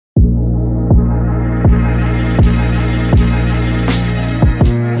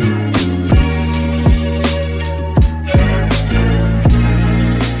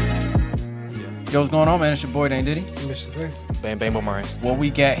man? It's your boy, Dane Diddy. Bang, bang, boomerang. What we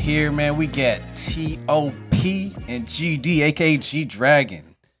got here, man, we got T.O.P. and G.D., a.k.a.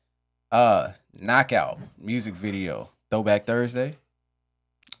 G-Dragon. Knockout music video. Throwback Thursday.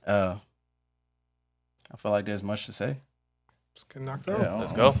 I feel like there's much to say. Let's get knocked out. Yeah,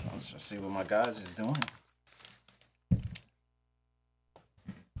 Let's go. Let's just see what my guys is doing.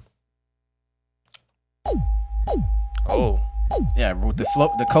 Oh. Yeah, with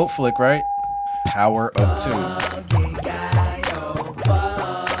the coat flick, right? Power of two.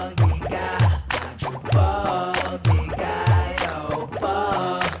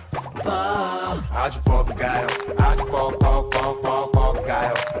 아주 뻑이가요 아주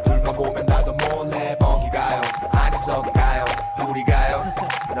뻑뻑뻑뻑뻑뻑이가요 둘만 보면 나도 몰래 뻑이가요 아니 썩이가요 우리가요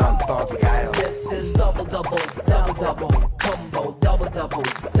넌 뻑이가요 This is double double double double combo double double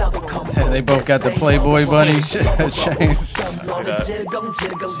double combo They both got the Playboy bunny chains.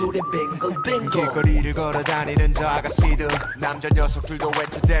 길거리를 걸어다니는 저 아가씨들 남자 녀석들도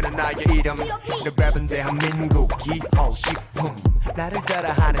외쳐대는 나의 이름 내 랩은 대한민국 기호식품 나를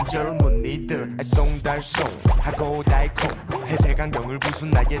따라하는 젊은이들 알쏭달쏭하고 달콤 해색안경을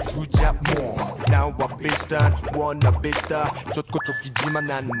부순 나의 두잡모 나와 비슷한 워너비스타 쫓고 쫓기지만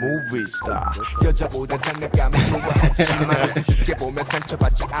난 무비스타 여자보다 장난감을 좋아하지만 우습게 보면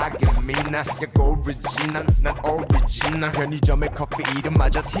상처받지 아기미나 야 오리지널 난 오리지널 편의점의 커피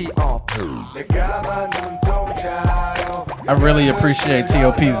이름마저 T.O.P. 내가 받는 동자요 I really appreciate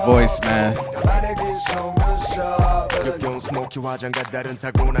T.O.P.'s voice, man. 역겨운 스모키 화장과 다른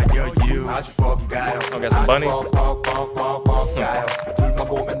타고난 여유 아주 뻑이가요 got some bunnies. 뻑뻑뻑뻑뻑가요 둘만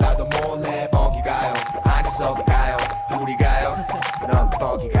보면 나도 몰래 뻑이가요 아니 썩이가요 우리가요 넌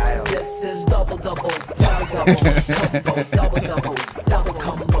뻑이가요 This is double double double double double double double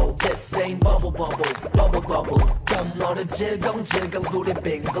combo This ain't bubble bubble bubble bubble 껌너를 질겅질겅 둘이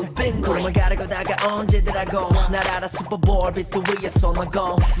빙글 빙글 꿈을 가르고다가 언제더라고 날 알아 슈퍼볼 비트 위에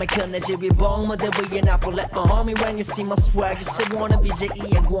손나고 마이크 내 지휘봉 무대 위에 나폴레 Me when you see my swag you say wanna be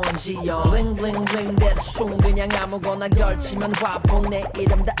제2의 권지요 Bling bling bling 대충 그냥 아무거나 걸치면 화봉 내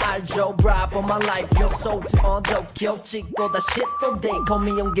이름 다 알죠 Bravo my life you're so too 어렵겨 찍고 다시 또 day call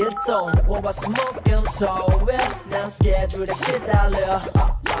me 용 길동 what smoking so well 난 스케줄에 시달려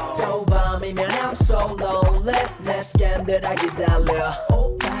또 밤이면 I'm so lonely 내 스캔들아 기다려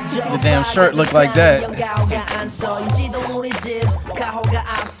The damn shirt looked like that.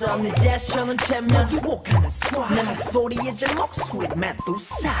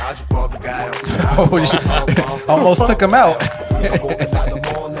 Oh, almost took him out.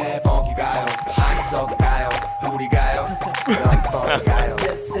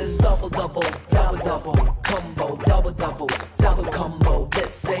 This is double double double double combo double double double combo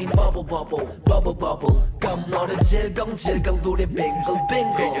This ain't bubble bubble bubble bubble 껌너를 질겅질겅 둘이 빙글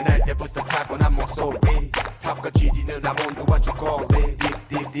빙글 태어날 때부터 타고난 목소리 탑과 GD는 아몬드와 초콜릿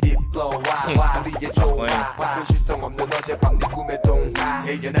딥딥딥 blow 와 우리의 조화 현실성 없는 어젯밤 네 꿈의 동화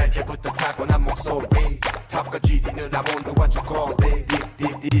태어날 때부터 타고난 목소리 탑과 GD는 아몬드와 초콜릿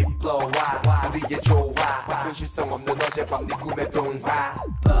딥딥딥 blow 와 우리의 조화 현실성 없는 어젯밤 네 꿈의 동화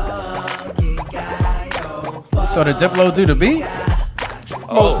So did Diplo do the beat?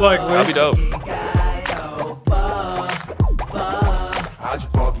 Most likely. That'd be dope. 아주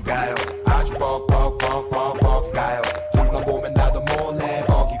뻑이가요 아주 뻑뻑뻑뻑뻑이가요 둘만 보면 나도 몰래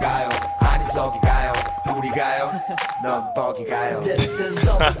뻑이가요 아니 썩이가요 우리가요 넌 뻑이가요 This is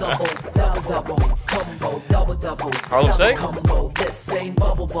double double double double combo double double Harlem Shake? combo This ain't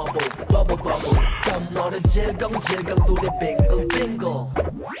bubble bubble bubble bubble 껌너를 질겅질겅 둘이 빙글 빙글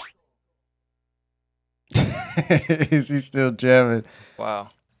Is he still jamming? Wow.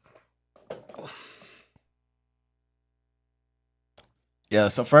 Yeah,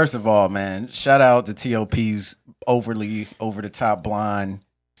 so first of all, man, shout out to T.O.P.'s overly over-the-top blonde,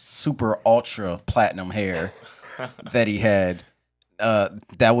 super ultra platinum hair that he had.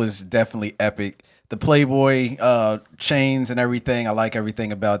 That was definitely epic. The Playboy chains and everything, I like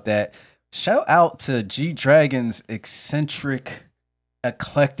everything about that. Shout out to G-Dragon's eccentric,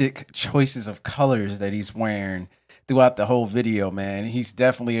 eclectic choices of colors that he's wearing throughout the whole video, man. He's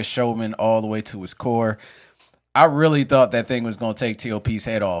definitely a showman all the way to his core. I really thought that thing was going to take T.O.P.'s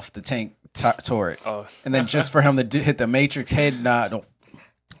head off, the tank turret. Oh. And then just for him to hit the Matrix head nod.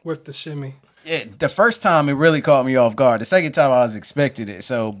 With the shimmy. Yeah, the first time it really caught me off guard. The second time I was expecting it.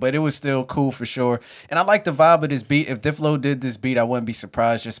 So, but it was still cool for sure. And I like the vibe of this beat. If Diplo did this beat, I wouldn't be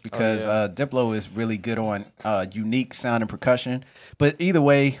surprised just because Diplo is really good on unique sound and percussion. But either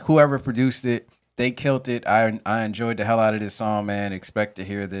way, whoever produced it, they killed it. I enjoyed the hell out of this song, man. Expect to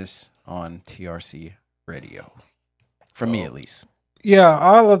hear this on TRC Radio. For me, at least. Yeah,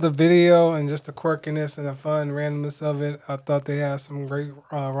 I love the video and just the quirkiness and the fun randomness of it. I thought they had some great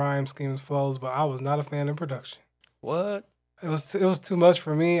rhyme schemes, flows, but I was not a fan of production. What? It was too much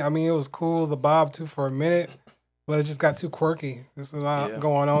for me. I mean, it was cool, the bob too for a minute, but it just got too quirky. There's a lot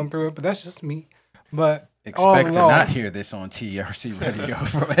going on through it, but that's just me. But expect to not hear this on TRC Radio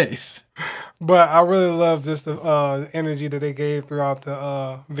from Ace. But I really love just the energy that they gave throughout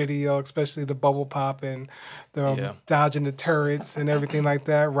the video, especially the bubble pop and the dodging the turrets and everything like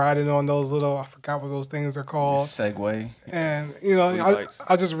that, riding on those little, I forgot what those things are called. Segway. And, you know,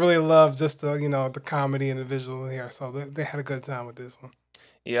 I just really love just the, you know, the comedy and the visual in here. So they had a good time with this one.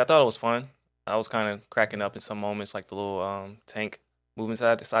 Yeah, I thought it was fun. I was kind of cracking up in some moments, like the little tank moving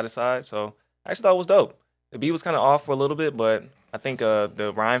side to side. So I actually thought it was dope. The beat was kind of off for a little bit, but I think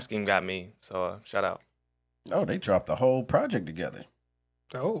the rhyme scheme got me. So shout out. Oh, they dropped the whole project together.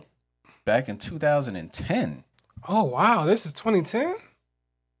 Oh. Back in 2010. Oh, wow. This is 2010?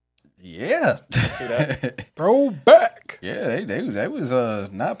 Yeah. See that? Throwback. Yeah, they was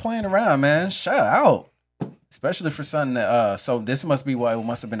not playing around, man. Shout out. Especially for something that, so this must be why it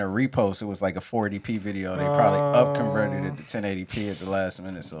must have been a repost. It was like a 480p video. They probably up converted it to 1080p at the last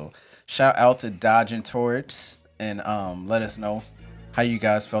minute. So shout out to Dodging Torrents, and let us know how you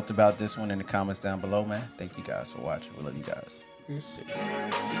guys felt about this one in the comments down below, man. Thank you guys for watching. We love you guys. Peace. Peace.